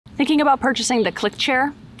Thinking about purchasing the CLIQ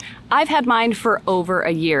chair? I've had mine for over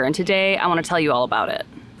a year, and today I want to tell you all about it.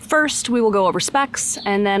 First, we will go over specs,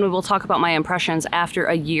 and then we will talk about my impressions after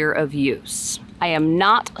a year of use. I am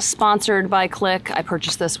not sponsored by CLIQ. I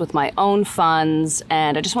purchased this with my own funds,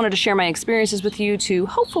 and I just wanted to share my experiences with you to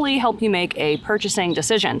hopefully help you make a purchasing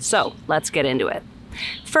decision. So let's get into it.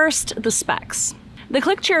 First, the specs. The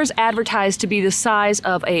CLIQ chair is advertised to be the size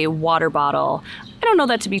of a water bottle. I don't know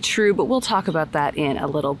that to be true, but we'll talk about that in a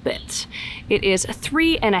little bit. It is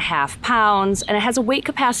 3.5 pounds, and it has a weight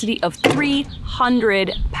capacity of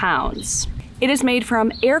 300 pounds. It is made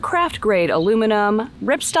from aircraft-grade aluminum,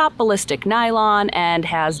 ripstop ballistic nylon, and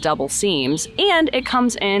has double seams, and it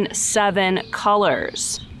comes in 7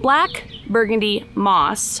 colors: black, burgundy,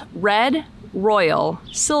 moss, red, royal,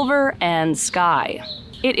 silver, and sky.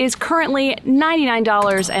 It is currently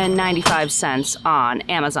 $99.95 on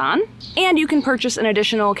Amazon, and you can purchase an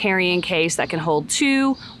additional carrying case that can hold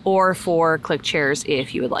 2 or 4 CLIQ chairs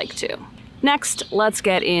if you would like to. Next, let's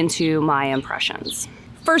get into my impressions.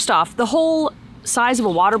 First off, the whole size of a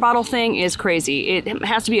water bottle thing is crazy. It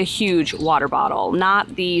has to be a huge water bottle,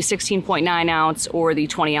 not the 16.9 ounce or the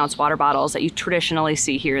 20 ounce water bottles that you traditionally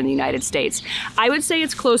see here in the United States. I would say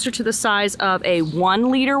it's closer to the size of a 1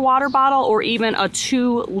 liter water bottle or even a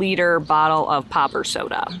 2 liter bottle of pop or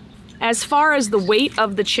soda. As far as the weight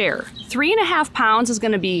of the chair, 3.5 pounds is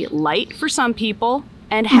going to be light for some people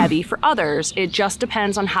and heavy for others. It just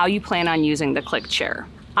depends on how you plan on using the CLIQ chair.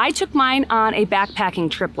 I took mine on a backpacking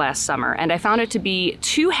trip last summer, and I found it to be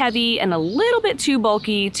too heavy and a little bit too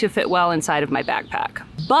bulky to fit well inside of my backpack.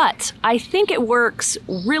 But I think it works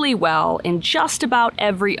really well in just about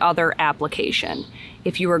every other application.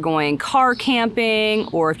 If you are going car camping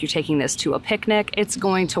or if you're taking this to a picnic, it's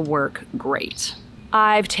going to work great.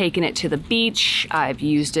 I've taken it to the beach, I've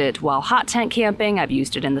used it while hot tent camping, I've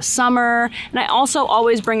used it in the summer, and I also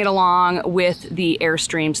always bring it along with the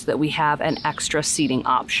Airstream so that we have an extra seating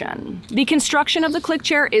option. The construction of the CLIQ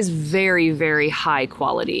chair is very, very high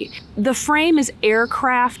quality. The frame is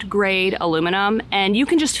aircraft grade aluminum, and you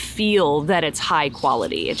can just feel that it's high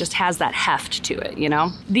quality. It just has that heft to it, you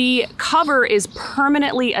know? The cover is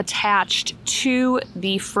permanently attached to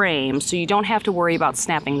the frame, so you don't have to worry about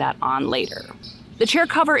snapping that on later. The chair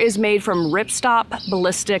cover is made from ripstop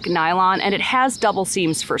ballistic nylon, and it has double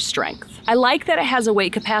seams for strength. I like that it has a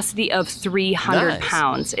weight capacity of 300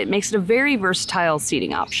 pounds. It makes it a very versatile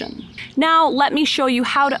seating option. Now let me show you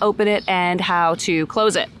how to open it and how to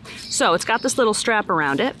close it. So it's got this little strap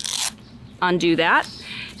around it. Undo that.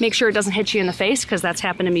 Make sure it doesn't hit you in the face, because that's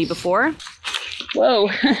happened to me before. Whoa,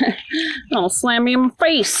 almost slammed me in my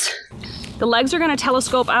face. The legs are going to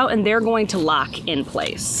telescope out and they're going to lock in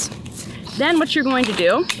place. Then what you're going to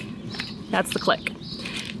do, that's the CLIQ.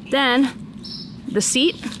 Then the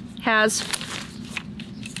seat has,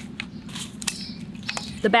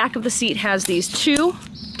 the back of the seat has these 2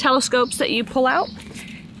 telescopes that you pull out,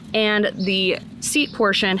 and the seat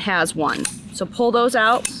portion has 1. So pull those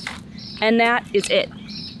out, and that is it.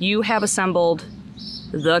 You have assembled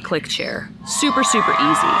the CLIQ chair. Super, super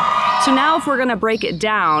easy. So now if we're gonna break it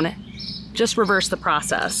down, just reverse the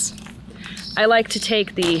process. I like to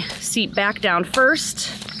take the seat back down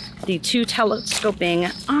first, the 2 telescoping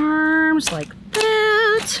arms like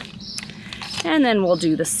that, and then we'll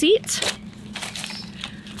do the seat.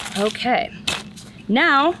 Okay,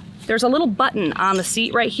 now there's a little button on the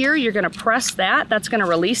seat right here. You're gonna press that, that's gonna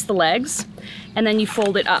release the legs, and then you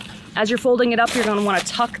fold it up. As you're folding it up, you're gonna wanna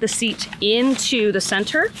tuck the seat into the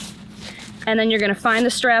center, and then you're gonna find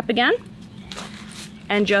the strap again,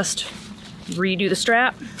 and just redo the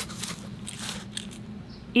strap.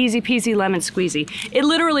 Easy peasy lemon squeezy. It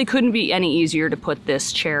literally couldn't be any easier to put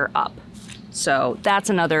this chair up. So that's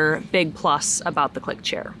another big plus about the CLIQ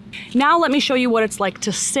chair. Now let me show you what it's like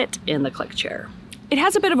to sit in the CLIQ chair. It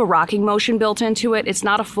has a bit of a rocking motion built into it. It's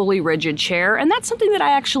not a fully rigid chair, and that's something that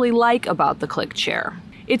I actually like about the CLIQ chair.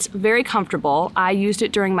 It's very comfortable. I used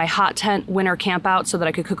it during my hot tent winter camp out so that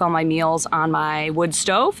I could cook all my meals on my wood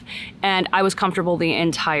stove, and I was comfortable the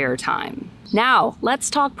entire time. Now, let's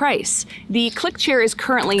talk price. The CLIQ chair is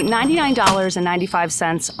currently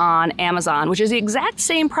 $99.95 on Amazon, which is the exact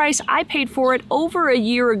same price I paid for it over a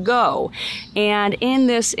year ago. And in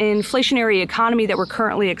this inflationary economy that we're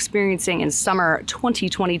currently experiencing in summer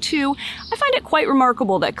 2022, I find it quite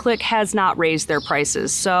remarkable that CLIQ has not raised their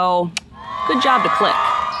prices. So, good job to CLIQ.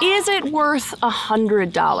 Is it worth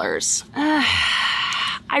 $100?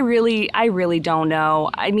 I really don't know.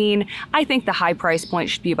 I mean, I think the high price point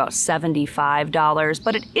should be about $75,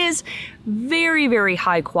 but it is very, very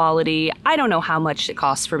high quality. I don't know how much it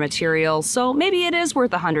costs for materials, so maybe it is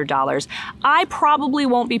worth $100. I probably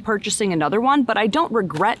won't be purchasing another one, but I don't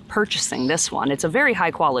regret purchasing this one. It's a very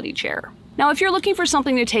high quality chair. Now, if you're looking for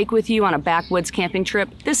something to take with you on a backwoods camping trip,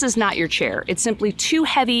 this is not your chair. It's simply too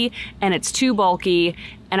heavy and it's too bulky,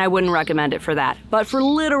 and I wouldn't recommend it for that. But for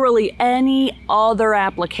literally any other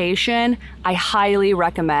application, I highly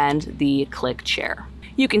recommend the CLIQ chair.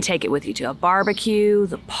 You can take it with you to a barbecue,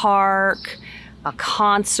 the park, a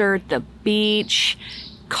concert, the beach,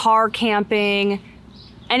 car camping.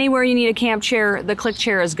 Anywhere you need a camp chair, the CLIQ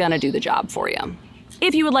chair is gonna do the job for you.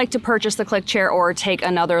 If you would like to purchase the CLIQ chair or take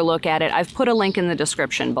another look at it, I've put a link in the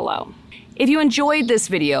description below. If you enjoyed this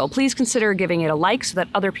video, please consider giving it a like so that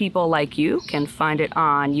other people like you can find it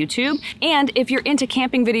on YouTube. And if you're into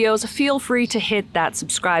camping videos, feel free to hit that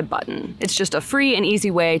subscribe button. It's just a free and easy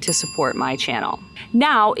way to support my channel.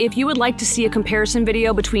 Now, if you would like to see a comparison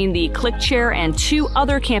video between the CLIQ chair and 2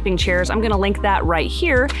 other camping chairs, I'm gonna link that right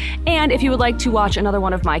here. And if you would like to watch another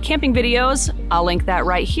one of my camping videos, I'll link that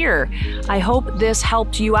right here. I hope this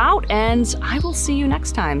helped you out, and I will see you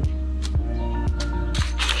next time.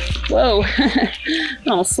 Whoa,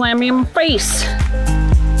 I'll slam you in the face.